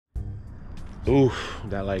Oof,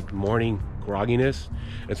 that like morning grogginess.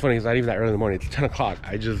 It's funny, it's not even that early in the morning. It's 10 o'clock.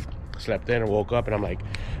 I just slept in and woke up and I'm like,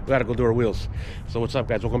 we gotta go do our wheels. So what's up,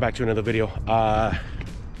 guys? Welcome back to another video.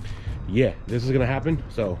 Yeah, this is gonna happen.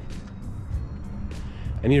 So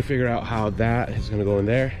I need to figure out how that is gonna go in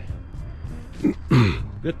there.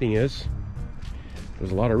 Good thing is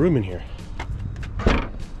there's a lot of room in here,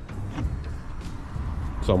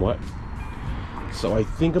 somewhat. So I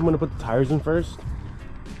think I'm gonna put the tires in first,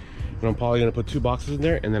 and I'm probably gonna put 2 boxes in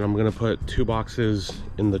there, and then I'm gonna put 2 boxes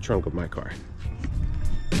in the trunk of my car.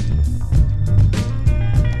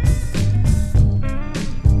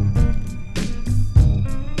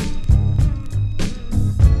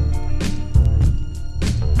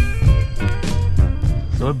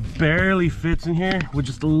 So it barely fits in here with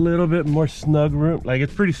just a little bit more snug room. Like,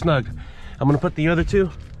 it's pretty snug. I'm gonna put the other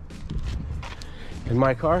 2 in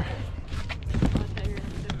my car.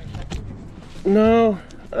 No,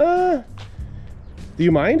 do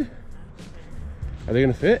you mind? Are they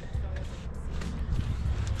gonna fit?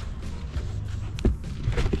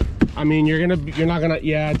 I mean, you're not gonna,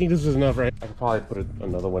 yeah, I think this is enough, right? I could probably put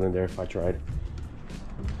another one in there if I tried.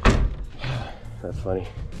 That's funny.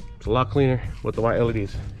 It's a lot cleaner with the white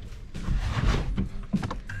LEDs.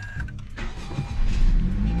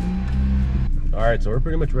 All right, so we're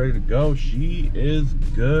pretty much ready to go. She is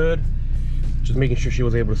good. Just making sure she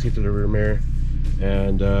was able to see through the rear mirror.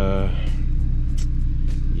 And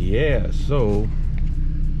yeah, so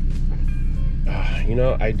you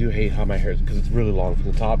know, I do hate how my hair is, because it's really long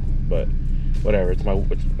from the top, but whatever, it's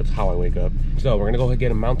how I wake up. So we're gonna go ahead and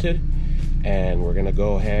get it mounted, and we're gonna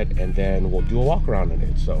go ahead and then we'll do a walk around in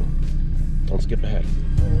it. So don't skip ahead.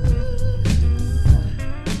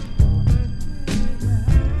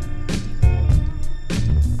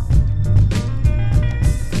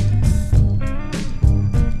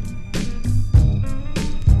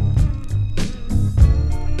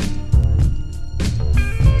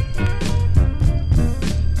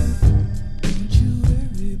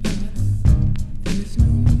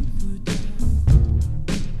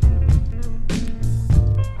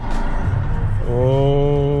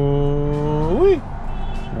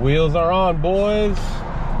 Wheels are on, boys.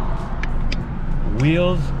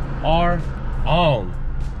 Wheels are on.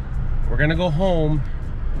 We're gonna go home.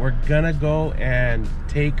 We're gonna go and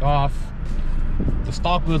take off the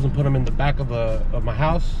stock wheels and put them in the back of my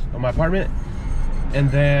house, of my apartment.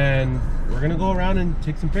 And then we're gonna go around and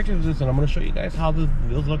take some pictures of this, and I'm gonna show you guys how the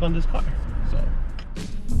wheels look on this car. So.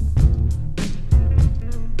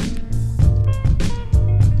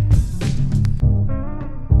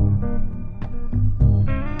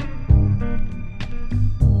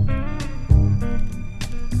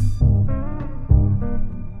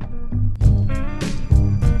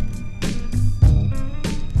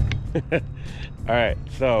 All right,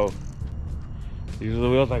 so these are the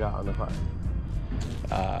wheels I got on the car.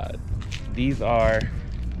 These are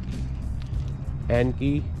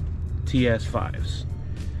Enkei TS5s.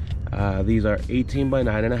 These are 18 by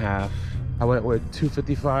 9.5. I went with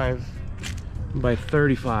 255 by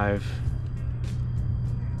 35.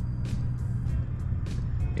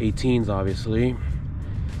 18s, obviously.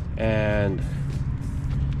 And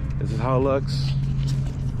this is how it looks.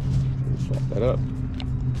 Swap that up.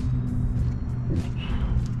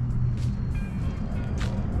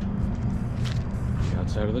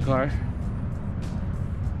 Outside of the car.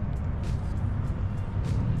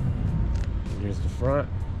 Here's the front.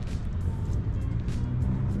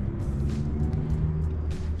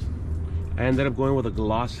 I ended up going with a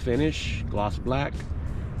gloss finish, gloss black,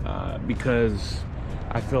 because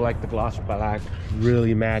I feel like the gloss black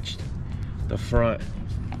really matched the front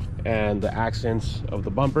and the accents of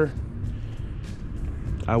the bumper.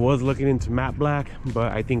 I was looking into matte black,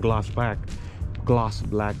 but I think gloss black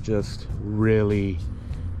just really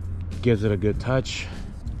gives it a good touch.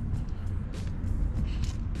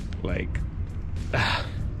 Like,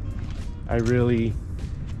 I really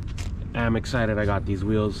am excited I got these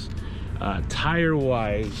wheels. Tire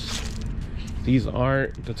wise, these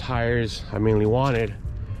aren't the tires I mainly wanted.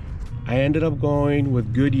 I ended up going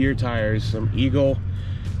with Goodyear tires, some Eagle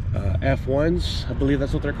F1s, I believe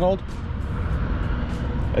that's what they're called.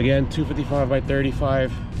 Again, 255 by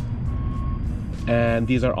 35. And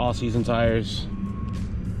these are all season tires.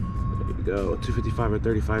 There we go, 255 by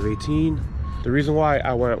 35 18. The reason why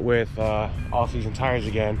I went with all season tires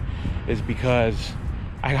again is because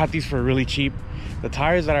I got these for really cheap. The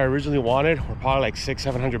tires that I originally wanted were probably like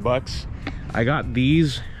 $600-700 bucks. I got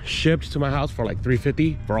these shipped to my house for like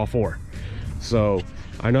 $350 for all 4. So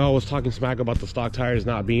I know I was talking smack about the stock tires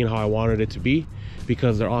not being how I wanted it to be,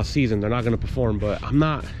 because they're all season, they're not going to perform, but I'm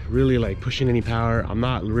not really like pushing any power. I'm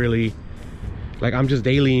not really like I'm just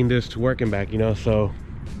dailying this to work and back, you know. So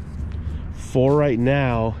for right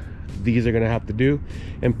now, these are gonna have to do.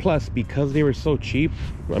 And plus, because they were so cheap,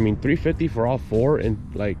 I mean $350 for all four and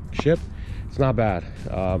like ship, it's not bad.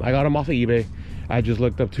 I got them off of eBay. I just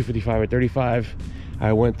looked up 255 or 35.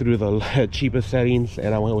 I went through the cheapest settings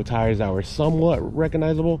and I went with tires that were somewhat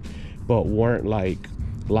recognizable but weren't like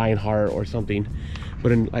Lionheart or something.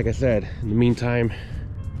 But like I said, in the meantime,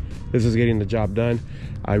 this is getting the job done.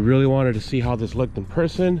 I really wanted to see how this looked in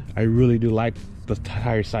person. I really do like the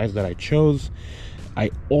tire size that I chose. I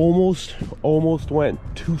almost went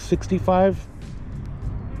 265,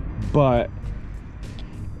 but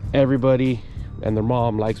everybody and their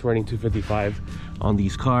mom likes running 255 on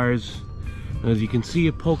these cars. As you can see,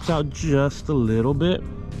 it pokes out just a little bit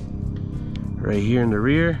right here in the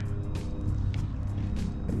rear,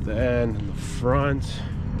 and then in the front.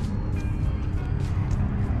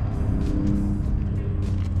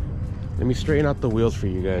 Let me straighten out the wheels for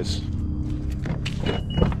you guys.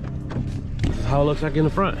 This is how it looks like in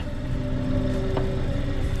the front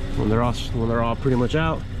when they're all pretty much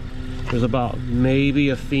out. There's about maybe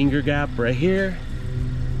a finger gap right here,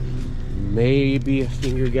 maybe a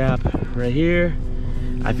finger gap right here.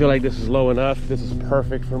 I feel like this is low enough. This is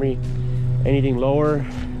perfect for me. Anything lower,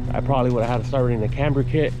 I probably would have had to start running a camber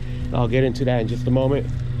kit. I'll get into that in just a moment.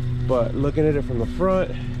 But looking at it from the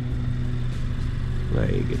front,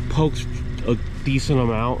 like it pokes a decent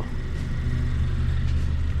amount.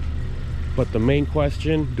 But the main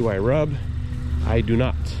question, do I rub? I do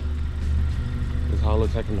not. This is how it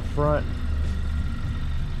looks like in the front.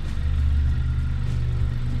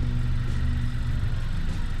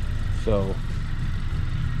 So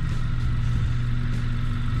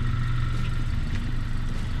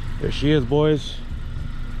there she is, boys.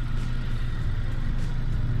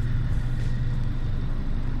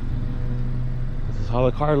 This is how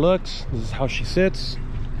the car looks. This is how she sits.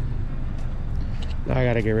 Now I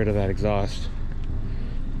gotta get rid of that exhaust,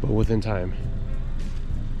 but within time.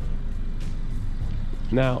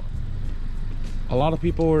 Now, a lot of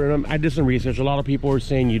people were, I did some research, a lot of people were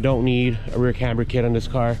saying you don't need a rear camber kit on this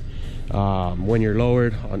car when you're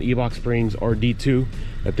lowered on Eibach springs or D2,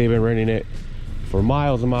 that they've been running it for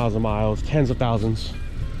miles and miles and miles, tens of thousands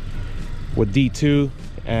with D2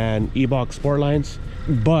 and Eibach Sportlines,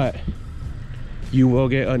 but you will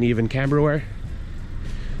get uneven camber wear.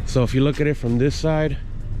 So if you look at it from this side's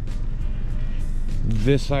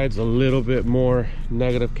a little bit more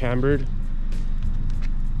negative cambered.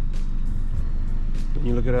 When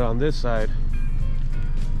you look at it on this side,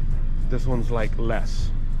 this one's like less.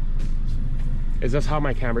 Is that's how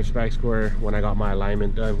my camber specs were when I got my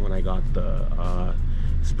alignment done. When I got the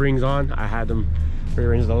springs on, I had them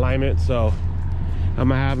rearrange the alignment, so I'm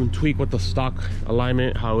gonna have them tweak with the stock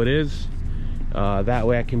alignment how it is. That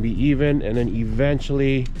way I can be even, and then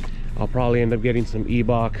eventually I'll probably end up getting some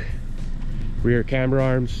Eibach rear camber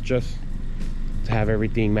arms just to have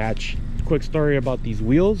everything match. Quick story about these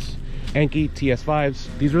wheels. Enkei TS5s.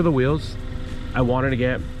 These were the wheels I wanted to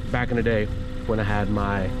get back in the day when I had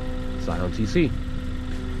my Scion TC.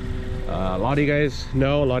 A lot of you guys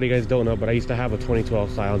know, a lot of you guys don't know, but I used to have a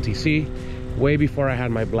 2012 Scion TC way before I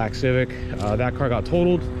had my black Civic. That car got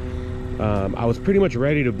totaled. I was pretty much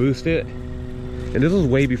ready to boost it, and this was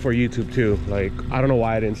way before YouTube too. Like, I don't know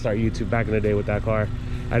why I didn't start YouTube back in the day with that car.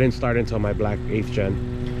 I didn't start until my black 8th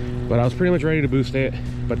gen, but I was pretty much ready to boost it.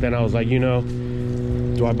 But then I was like, you know,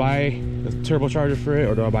 do I buy a turbocharger for it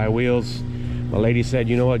or do I buy wheels? My lady said,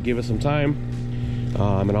 you know what, give it some time.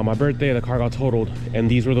 And on my birthday, the car got totaled, and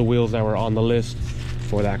these were the wheels that were on the list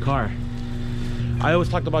for that car. I always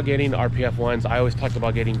talked about getting RPF ones. I always talked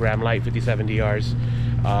about getting Graham Light 57DRs,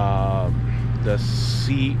 the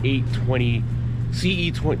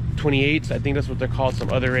CE28s, I think that's what they're called,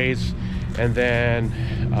 some other A's, and then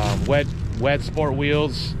wet sport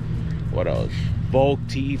wheels. What else? Volk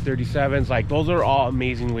TE37s. Like, those are all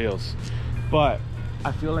amazing wheels, but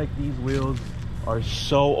I feel like these wheels are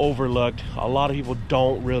so overlooked. A lot of people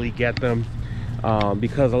don't really get them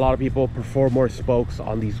because a lot of people prefer more spokes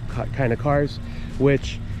on these kind of cars,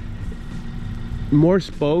 which more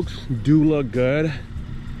spokes do look good,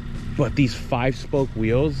 but these 5-spoke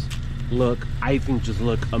wheels look, I think, just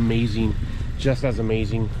look amazing, just as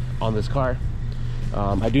amazing on this car.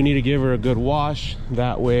 I do need to give her a good wash,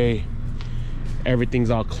 that way everything's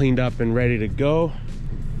all cleaned up and ready to go.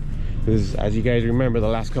 Because as you guys remember, the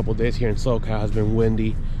last couple days here in SoCal has been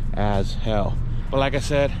windy as hell. But like I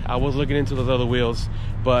said, I was looking into those other wheels,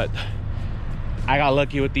 but I got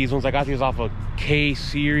lucky with these ones. I got these off of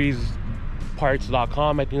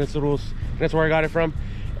kseriesparts.com. I think that's where I got it from.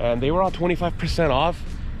 And they were all 25% off.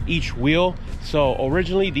 each wheel. So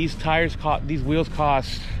originally these wheels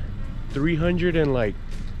cost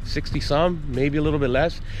 360 some, maybe a little bit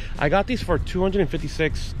less. I got these for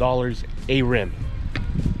 $256 a rim.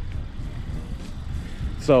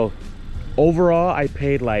 So overall I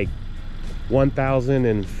paid like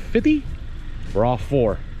 $1,050 for all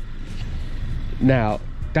four. Now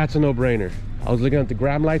that's a no-brainer. I was looking at the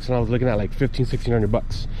gram lights and I was looking at like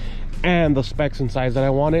 $1,500–1,600, and the specs and size that I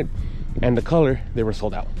wanted and the color, they were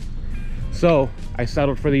sold out. So I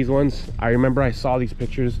settled for these ones. I remember I saw these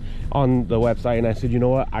pictures on the website and I said, you know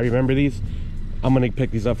what, I remember these, I'm gonna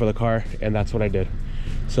pick these up for the car, and that's what I did.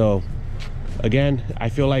 So again, I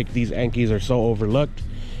feel like these Enkeis are so overlooked.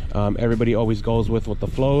 Everybody always goes with what the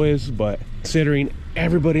flow is, but considering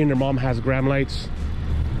everybody and their mom has gram lights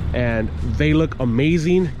and they look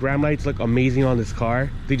amazing, gram lights look amazing on this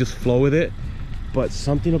car, they just flow with it. But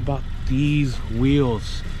something about these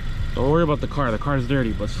wheels, don't worry about the car's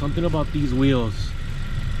dirty, but something about these wheels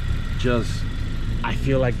just, I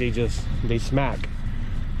feel like they smack.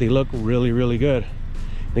 They look really, really good.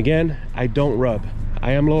 Again, I don't rub.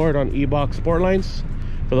 I am lowered on Eibach Sportlines,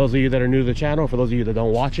 for those of you that are new to the channel, for those of you that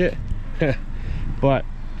don't watch it. But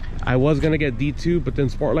I was gonna get D2, but then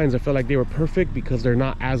Sportlines, I feel like they were perfect because they're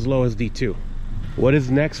not as low as D2. What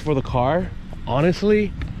is next for the car?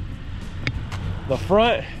 Honestly, the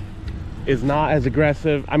front is not as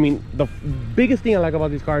aggressive. I mean, the biggest thing I like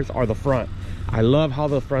about these cars are the front. I love how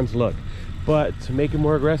the fronts look, but to make it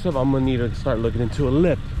more aggressive, I'm gonna need to start looking into a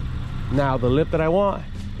lip. Now the lip that I want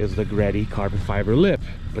is the Greddy carbon fiber lip,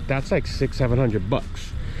 but that's like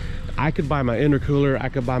 $600–700. I could buy my intercooler, I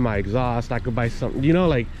could buy my exhaust, I could buy something, you know,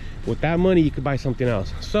 like with that money you could buy something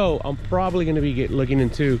else. So I'm probably going to be looking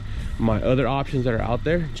into my other options that are out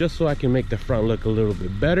there, just so I can make the front look a little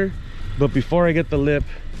bit better. But before I get the lip,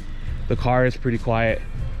 the car is pretty quiet.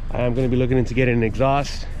 I am going to be looking into getting an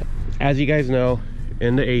exhaust. As you guys know,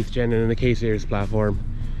 in the 8th gen and in the K series platform,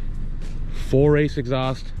 4-race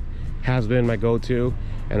exhaust has been my go-to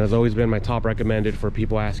and has always been my top recommended for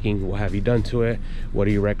people asking, what have you done to it? What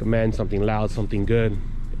do you recommend? Something loud, something good,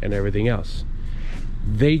 and everything else.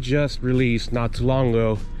 They just released not too long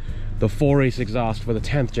ago the 4-race exhaust for the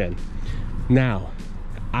 10th gen. Now,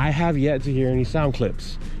 I have yet to hear any sound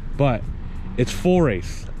clips, but it's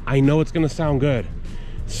 4-race. I know it's gonna sound good.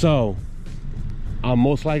 So I'm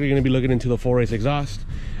most likely gonna be looking into the 4-race exhaust.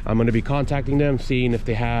 I'm gonna be contacting them, seeing if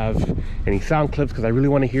they have any sound clips, because I really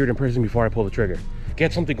want to hear it in person before I pull the trigger.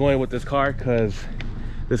 Get something going with this car, because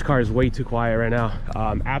this car is way too quiet right now.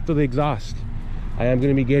 After the exhaust, I am going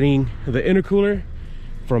to be getting the intercooler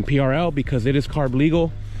from PRL because it is carb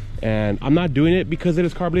legal, and I'm not doing it because it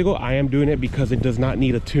is carb legal. I am doing it because it does not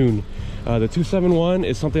need a tune. The 271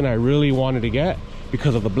 is something I really wanted to get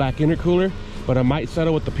because of the black intercooler, but I might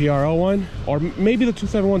settle with the PRL one, or maybe the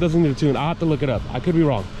 271 doesn't need a tune. I'll have to look it up, I could be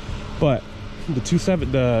wrong, but the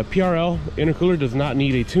PRL intercooler does not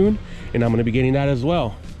need a tune, and I'm going to be getting that as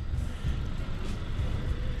well.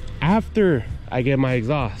 After I get my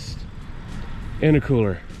exhaust,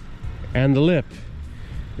 intercooler, and the lip,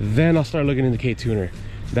 then I'll start looking into K-tuner.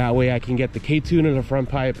 That way I can get the K-tuner, the front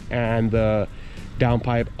pipe, and the down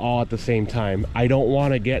pipe all at the same time. I don't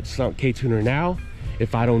want to get some K-tuner now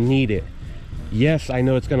if I don't need it. Yes, I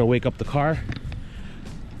know it's going to wake up the car,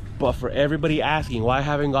 but for everybody asking why I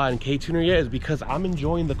haven't gotten K-tuner yet is because I'm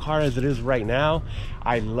enjoying the car as it is right now.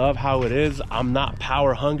 I love how it is. I'm not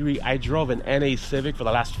power hungry. I drove an NA Civic for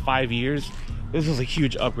the last 5 years. This is a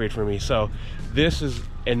huge upgrade for me, so this is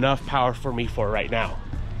enough power for me for right now.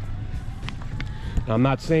 I'm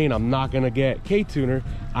not saying I'm not gonna get K-tuner.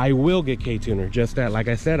 I will get K-tuner, just that, like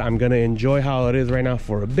I said, I'm gonna enjoy how it is right now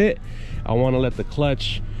for a bit. I want to let the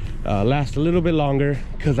clutch last a little bit longer,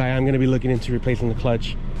 because I am going to be looking into replacing the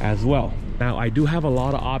clutch as well. Now, I do have a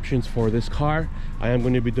lot of options for this car. I am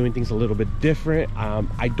going to be doing things a little bit different.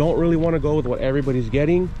 I don't really want to go with what everybody's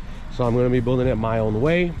getting, so I'm going to be building it my own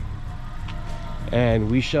way,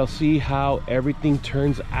 and we shall see how everything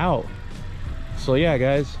turns out. So yeah,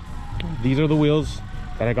 guys, these are the wheels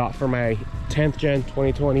that I got for my 10th gen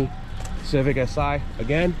 2020 Civic Si.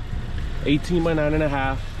 Again, 18 by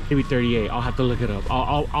 9.5, maybe 38. I'll have to look it up.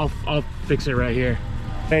 I'll fix it right here.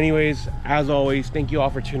 Anyways, as always, thank you all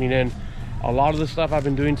for tuning in. A lot of the stuff I've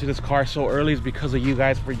been doing to this car so early is because of you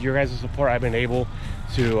guys. For your guys' support, I've been able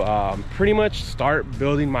to pretty much start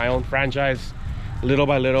building my own franchise little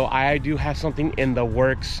by little. I do have something in the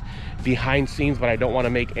works behind scenes, but I don't want to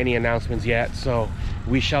make any announcements yet, so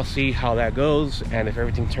we shall see how that goes, and if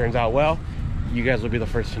everything turns out well, you guys will be the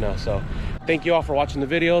first to know. So thank you all for watching the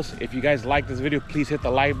videos. If you guys like this video, please hit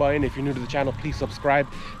the like button. If you're new to the channel, please subscribe.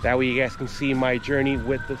 That way you guys can see my journey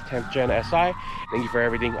with this 10th gen SI. Thank you for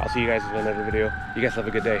everything. I'll see you guys in another video. You guys have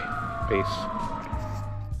a good day. Peace.